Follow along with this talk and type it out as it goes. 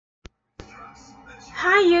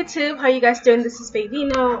Hi YouTube, how you guys doing? This is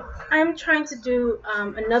Babino. I'm trying to do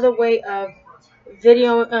another way of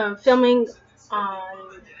video filming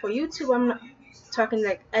for YouTube. I'm not talking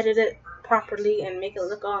like edit it properly and make it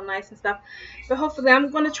look all nice and stuff. But hopefully I'm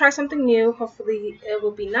going to try something new. Hopefully it will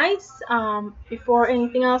be nice. Before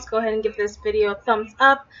anything else, go ahead and give this video a thumbs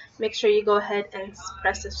up. Make sure you go ahead and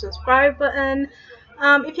press the subscribe button.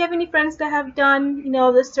 If you have any friends that have done,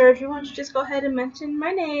 the surgery, why don't you just go ahead and mention my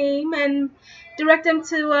name and direct them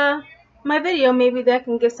to my video. Maybe they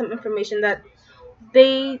can get some information that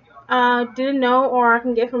they didn't know, or I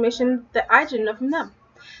can get information that I didn't know from them.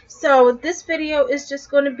 So this video is just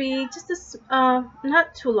going to be just this,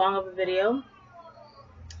 not too long of a video.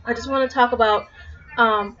 I just want to talk about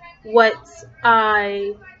what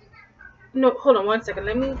I... No, hold on one second.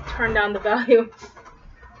 Let me turn down the volume.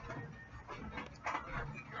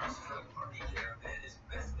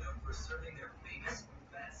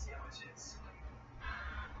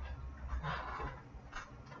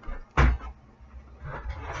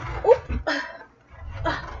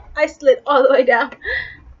 I slid all the way down.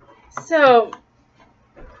 So,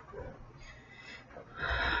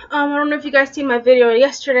 I don't know if you guys seen my video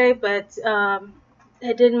yesterday, but I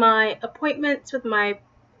did my appointments with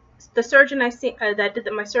the surgeon that did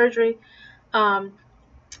my surgery,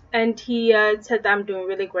 and he said that I'm doing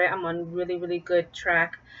really great. I'm on really good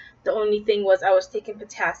track. The only thing was I was taking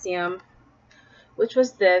potassium, which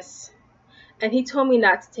was this. And he told me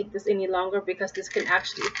not to take this any longer because this can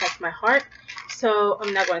actually affect my heart. So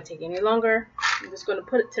I'm not going to take it any longer. I'm just going to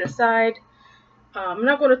put it to the side. I'm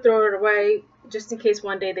not going to throw it away. Just in case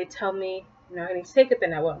one day they tell me, I need to take it,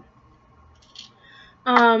 then I will.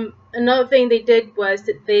 Another thing they did was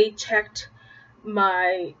that they checked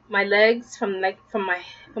my legs from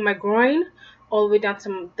my groin all the way down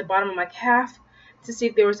to the bottom of my calf to see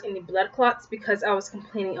if there was any blood clots, because I was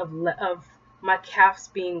complaining of my calves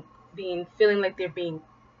feeling like they're being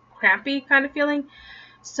crampy kind of feeling.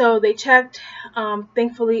 So they checked.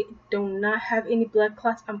 Thankfully do not have any blood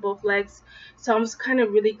clots on both legs, so I'm just kind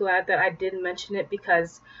of really glad that I did mention it,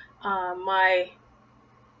 because my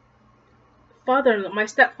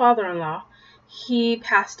stepfather-in-law, he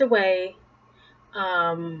passed away.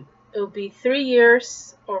 It'll be 3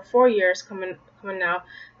 years or 4 years coming now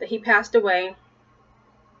that he passed away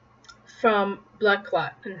from blood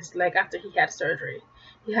clot in his leg after he had surgery.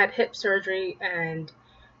 He had hip surgery, and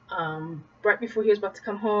right before he was about to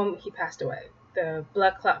come home, he passed away. The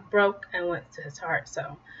blood clot broke and went to his heart.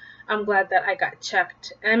 So I'm glad that I got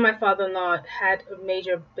checked. And my father-in-law had a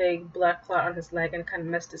major big blood clot on his leg and kind of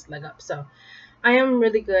messed his leg up. So I am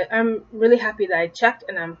really good. I'm really happy that I checked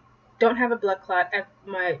and I don't have a blood clot.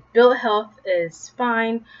 My bill of health is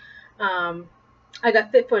fine. I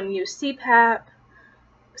got fit for a new CPAP.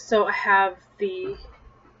 So I have the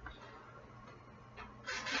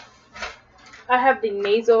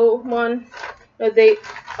nasal one. They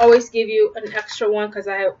always give you an extra one because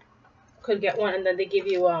I could get one, and then they give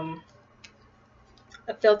you a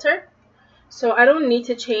filter. So I don't need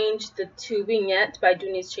to change the tubing yet, but I do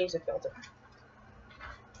need to change the filter.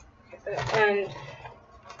 Okay, and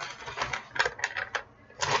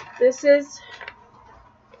this is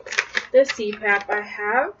the CPAP I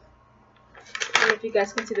have. I don't know if you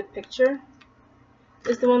guys can see the picture.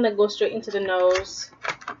 This is the one that goes straight into the nose.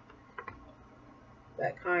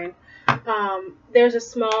 That kind. There's a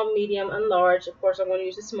small, medium, and large. Of course, I'm going to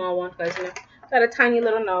use the small one because got a tiny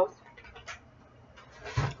little nose.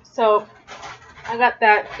 So I got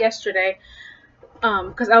that yesterday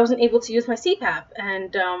because I wasn't able to use my CPAP,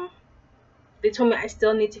 and they told me I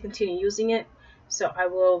still need to continue using it. So I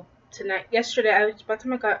will tonight. Yesterday, by the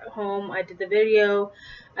time I got home, I did the video.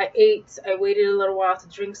 I ate. I waited a little while to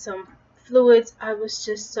drink some fluids. I was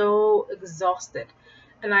just so exhausted.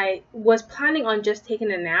 And I was planning on just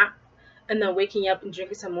taking a nap and then waking up and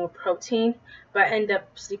drinking some more protein, but I ended up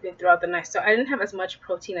sleeping throughout the night. So I didn't have as much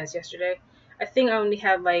protein as yesterday. I think I only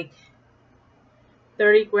had like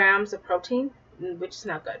 30 grams of protein, which is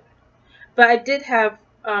not good. But I did have,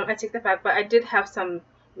 I take that back, but I did have some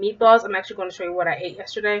meatballs. I'm actually going to show you what I ate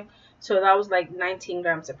yesterday. So that was like 19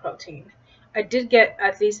 grams of protein. I did get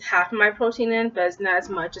at least half of my protein in, but it's not as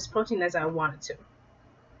much as protein as I wanted to.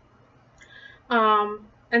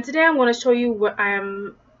 And today I'm going to show you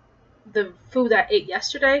the food that I ate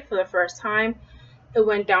yesterday for the first time. It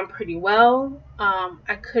went down pretty well.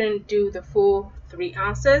 I couldn't do the full 3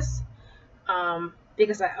 ounces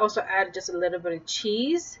because I also added just a little bit of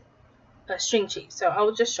cheese, string cheese. So I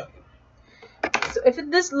will just show you. So if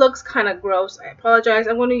this looks kind of gross, I apologize.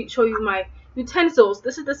 I'm going to show you my utensils.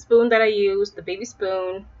 This is the spoon that I use, the baby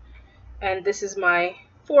spoon, and this is my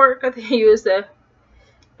fork. I think I use the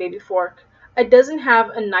baby fork. It doesn't have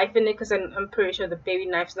a knife in it because I'm pretty sure the baby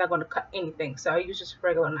knife's not going to cut anything, so I use just a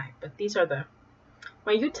regular knife. But these are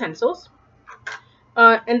my utensils.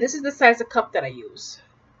 And this is the size of cup that I use.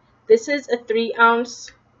 This is a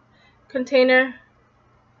 3-ounce container.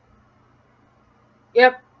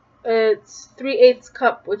 Yep, it's 3/8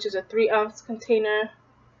 cup, which is a 3-ounce container.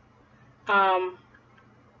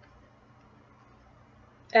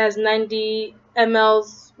 As 90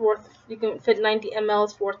 mLs worth, you can fit 90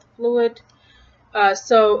 mLs worth of fluid.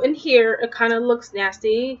 So in here, it kind of looks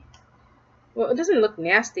nasty. Well, it doesn't look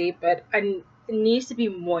nasty, but it needs to be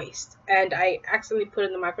moist. And I accidentally put it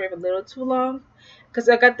in the microwave a little too long because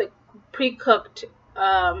I got the pre-cooked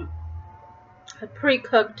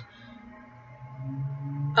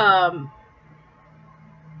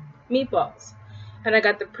meatballs, and I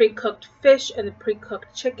got the pre-cooked fish and the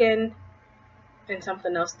pre-cooked chicken and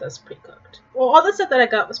something else that's pre-cooked. Well, all the stuff that I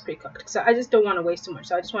got was pre-cooked, so I just don't want to waste too much.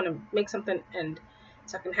 So I just want to make something, and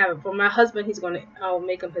so I can have it. For my husband, I'll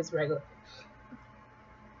make him his regular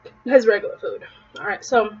food. All right,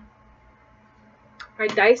 so I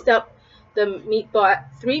diced up the meatball,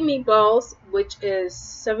 3 meatballs, which is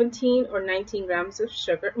 17 or 19 grams of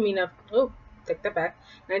sugar. Take that back.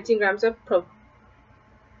 19 grams of 12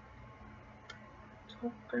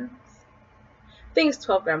 grams. I think it's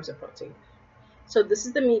 12 grams of protein. So this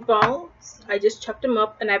is the meatballs. I just chopped them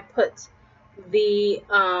up, and I put the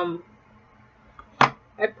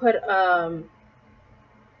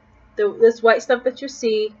this white stuff that you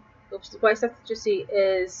see. Oops, the white stuff that you see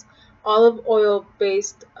is olive oil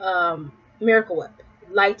based Miracle Whip,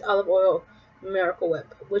 light olive oil Miracle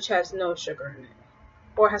Whip, which has no sugar in it,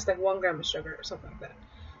 or has like 1 gram of sugar or something like that.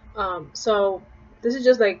 So this is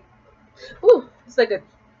just like, it's like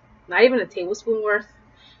not even a tablespoon worth.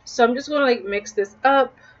 So I'm just gonna like mix this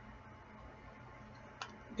up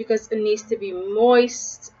because it needs to be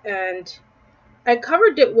moist, and I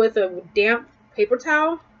covered it with a damp paper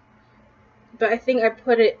towel, but I think I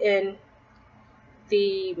put it in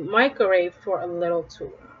the microwave for a little too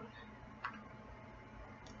long.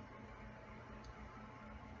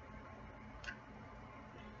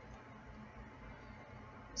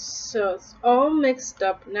 So it's all mixed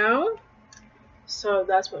up now. So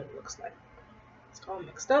that's what it looks like. It's all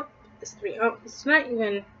mixed up. It's 3 ounces. It's not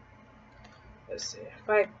even, let's see, if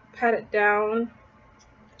I pat it down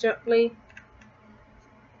gently,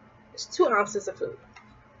 it's 2 ounces of food.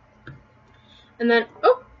 And then,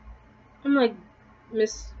 I'm like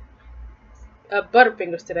Miss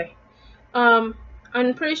Butterfingers today. I'm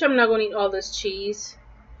pretty sure I'm not going to eat all this cheese,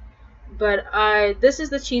 but this is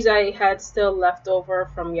the cheese I had still left over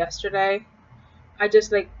from yesterday. I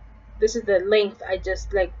just like, this is the length I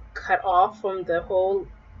just like cut off from the whole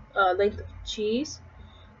length of cheese,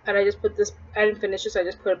 and I just put this, I didn't finish it, so I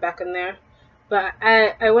just put it back in there. But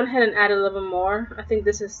I went ahead and added a little bit more. I think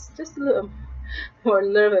this is just a little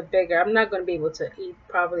bit bigger. I'm not going to be able to eat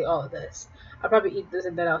probably all of this. I'll probably eat this,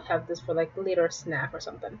 and then I'll have this for like later snack or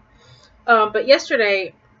something. But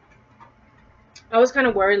yesterday I was kind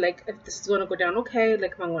of worried, like, if this is going to go down okay,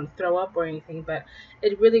 like if I'm going to throw up or anything, but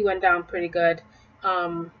it really went down pretty good.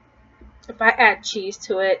 If I add cheese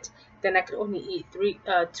to it, then I could only eat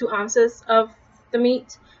 2 ounces of the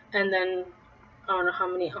meat, and then I don't know how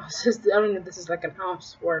many ounces. I don't know if this is like an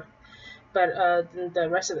ounce worth, but the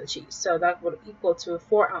rest of the cheese. So that would equal to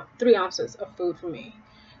 3 ounces of food for me.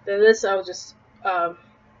 Then this I'll just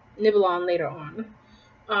nibble on later on.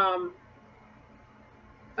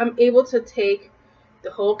 I'm able to take the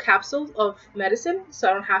whole capsule of medicine, so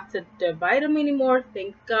I don't have to divide them anymore.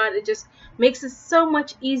 Thank God. It just makes it so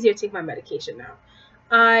much easier to take my medication now.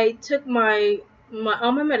 I took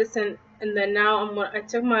all my medicine, and then now I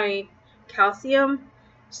took my calcium.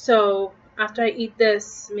 So after I eat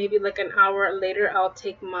this, maybe like an hour later, I'll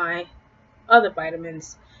take my other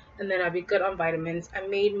vitamins, and then I'll be good on vitamins. I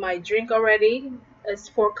made my drink already. It's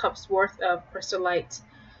 4 cups worth of Crystal Light.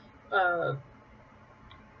 What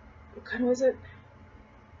kind was it?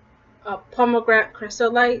 Pomegranate Crystal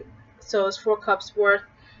Light. So it's 4 cups worth.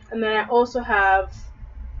 And then I also have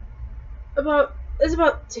it's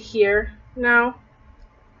about to here now.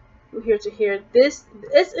 From here to here. This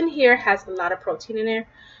in here has a lot of protein in there.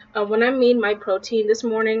 When I made my protein this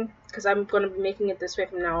morning, because I'm going to be making it this way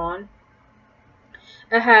from now on,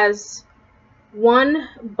 it has 1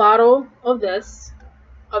 bottle of this,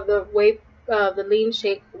 of the lean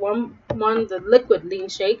shake, the liquid lean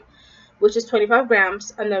shake, which is 25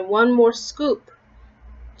 grams, and then 1 more scoop.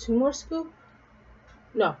 2 more scoop?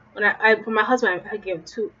 No, for my husband I gave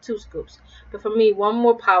 2 scoops, but for me 1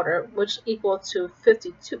 more powder, which equal to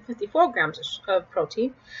 54 grams of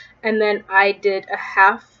protein, and then I did a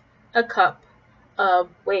half a cup of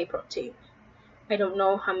whey protein. I don't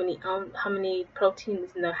know how many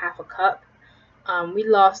proteins in a half a cup. We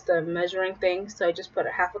lost the measuring thing, so I just put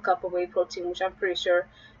a half a cup of whey protein, which I'm pretty sure,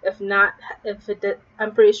 if not, if it did,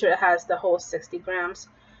 I'm pretty sure it has the whole 60 grams.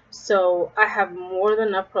 So I have more than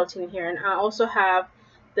enough protein here, and I also have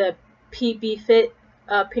the PB Fit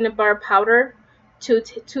peanut butter powder,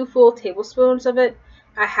 two full tablespoons of it,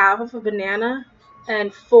 a half of a banana,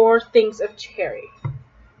 and 4 things of cherry.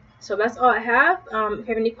 So that's all I have. If you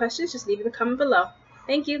have any questions, just leave it in the comment below.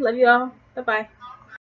 Thank you. Love you all. Bye bye.